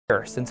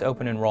since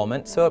open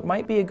enrollment, so it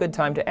might be a good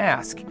time to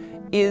ask,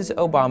 is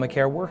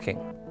Obamacare working?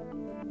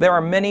 There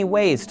are many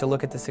ways to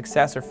look at the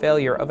success or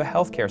failure of a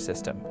healthcare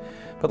system,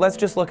 but let's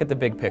just look at the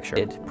big picture.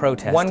 It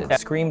protested, one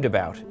screamed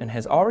about, and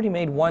has already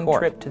made one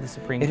trip to the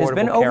Supreme Court. It has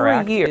been over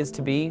a year is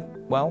to be,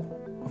 well,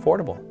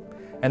 affordable.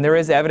 And there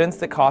is evidence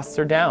that costs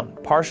are down,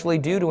 partially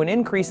due to an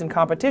increase in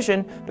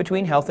competition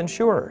between health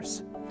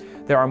insurers.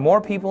 There are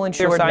more people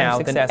insured now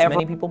than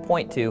many people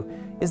point to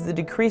is the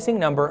decreasing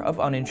number of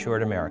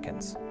uninsured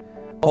Americans.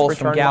 Polls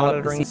from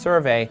Gallup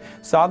survey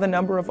saw the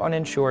number of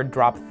uninsured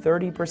drop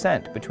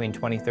 30% between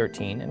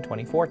 2013 and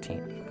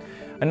 2014.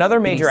 Another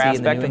major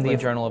aspect of the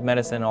Journal of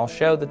Medicine all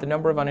showed that the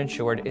number of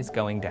uninsured is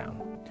going down.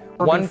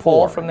 One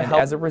poll from the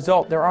health, as a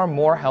result, there are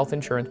more health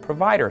insurance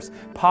providers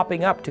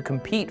popping up to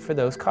compete for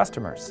those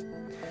customers.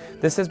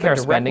 This has been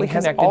spending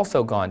has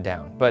also gone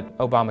down, but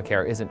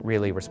Obamacare isn't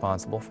really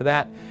responsible for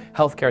that.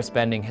 Healthcare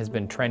spending has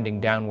been trending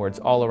downwards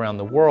all around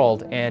the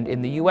world, and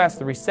in the U.S.,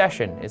 the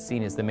recession is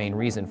seen as the main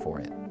reason for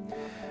it.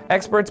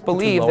 Experts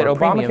believe that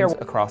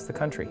Obamacare across the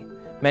country.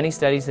 Many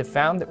studies have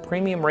found that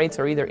premium rates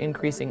are either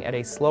increasing at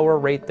a slower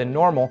rate than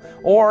normal,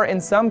 or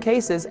in some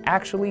cases,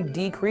 actually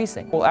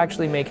decreasing. Will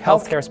actually make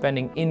healthcare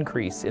spending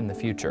increase in the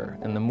future,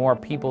 and the more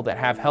people that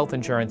have health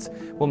insurance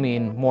will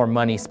mean more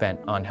money spent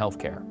on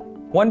healthcare.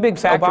 One big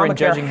factor in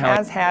judging how it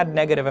has had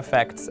negative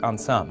effects on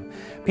some.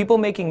 People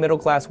making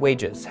middle-class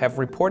wages have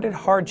reported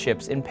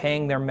hardships in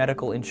paying their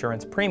medical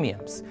insurance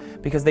premiums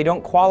because they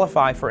don't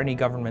qualify for any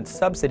government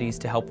subsidies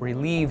to help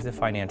relieve the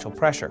financial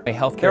pressure. A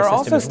healthcare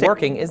system is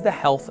working is the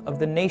health of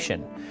the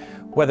nation.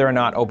 Whether or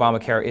not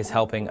Obamacare is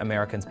helping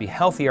Americans be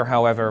healthier,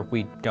 however,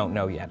 we don't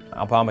know yet.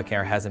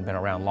 Obamacare hasn't been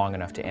around long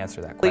enough to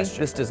answer that question.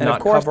 This does not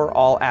cover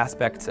all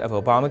aspects of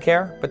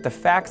Obamacare, but the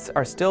facts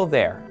are still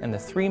there, and the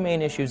three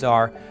main issues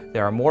are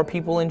there are more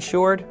people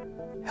insured,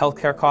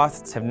 healthcare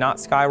costs have not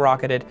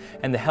skyrocketed,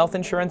 and the health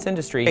insurance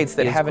industry states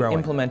that haven't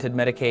implemented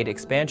Medicaid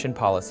expansion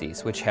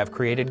policies, which have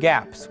created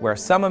gaps where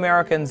some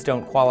Americans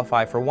don't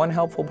qualify for one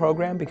helpful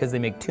program because they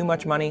make too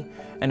much money,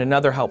 and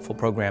another helpful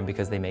program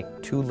because they make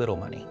too little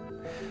money.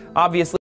 Obviously,